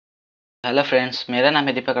Hello friends, मेरा नाम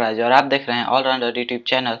है दीपक राज और आप देख रहे हैं ऑलराउंडर यूट्यूब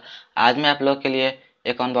चैनल। आज मैं आप लोग के लिए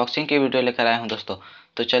एक अनबॉक्सिंग की वीडियो लेकर आया हूं दोस्तों।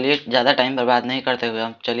 तो चलिए ज़्यादा टाइम बर्बाद नहीं करते हुए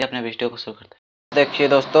हम चलिए अपने वीडियो को शुरू करते हैं। देखिए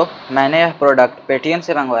दोस्तों, मैंने यह प्रोडक्ट पेटीएम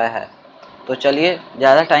से मंगवाया है। तो चलिए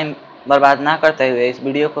ज़्यादा टाइम बर्बाद ना करते हुए इस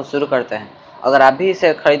वीडियो को शुरू करते हैं। अगर आप भी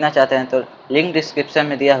इसे ख़रीदना चाहते हैं तो लिंक डिस्क्रिप्शन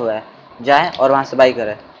में दिया हुआ है, जाएँ और वहाँ से बाई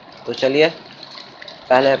करें। तो चलिए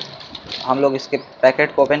पहले हम लोग इसके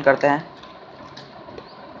पैकेट को ओपन करते हैं।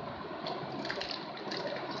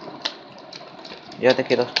 यह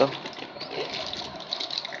देखिए दोस्तों,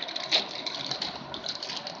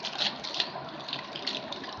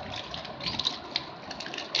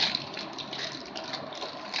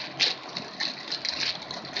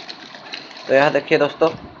 तो यह देखिए दोस्तों,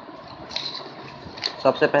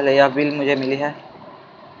 सबसे पहले यह बिल मुझे मिली है,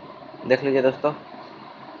 देख लीजिए दोस्तों।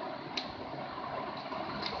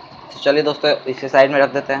 तो चलिए दोस्तों इसे साइड में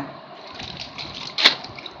रख देते हैं।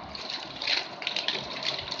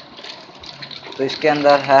 तो इसके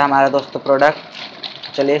अंदर है हमारा दोस्तों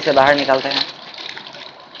प्रोडक्ट। चलिए इसे बाहर निकालते हैं।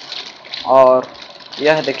 और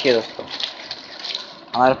यह देखिए दोस्तों,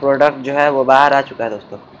 हमारा प्रोडक्ट जो है वो बाहर आ चुका है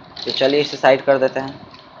दोस्तों। तो चलिए इसे साइड कर देते हैं।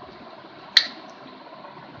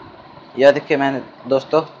 यह देखिए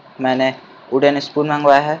मैंने वुडन स्पून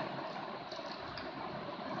मंगवाया है।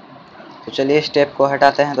 तो चलिए इस टेप को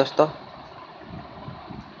हटाते हैं दोस्तों।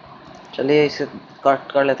 चलिए इसे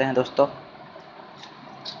कट कर लेते हैं दोस्तों।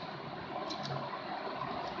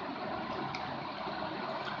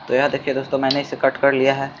 तो यह देखिए दोस्तों, मैंने इसे कट कर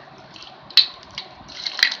लिया है।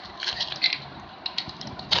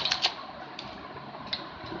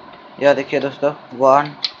 यह देखिए दोस्तों, 1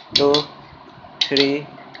 2 3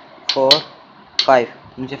 4 5,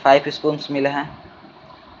 मुझे 5 स्पून्स मिले हैं।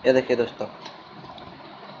 यह देखिए दोस्तों,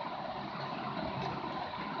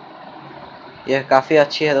 यह काफ़ी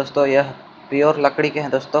अच्छी है दोस्तों। यह प्योर लकड़ी के हैं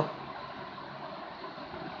दोस्तों।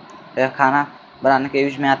 यह खाना बनाने के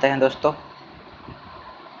यूज में आते हैं दोस्तों।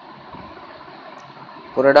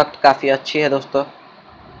 प्रोडक्ट काफ़ी अच्छी है दोस्तों।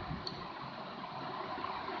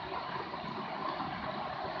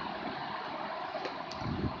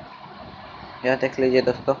 यह देख लीजिए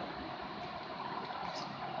दोस्तों,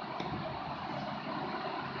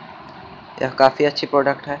 यह काफ़ी अच्छी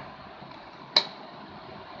प्रोडक्ट है।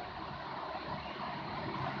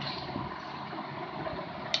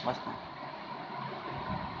 मस्त है।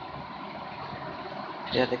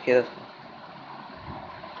 यह देखिए दोस्तों,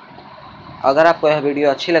 अगर आपको यह वीडियो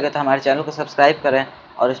अच्छी लगे तो हमारे चैनल को सब्सक्राइब करें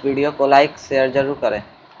और इस वीडियो को लाइक शेयर ज़रूर करें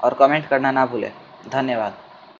और कमेंट करना ना भूलें। धन्यवाद।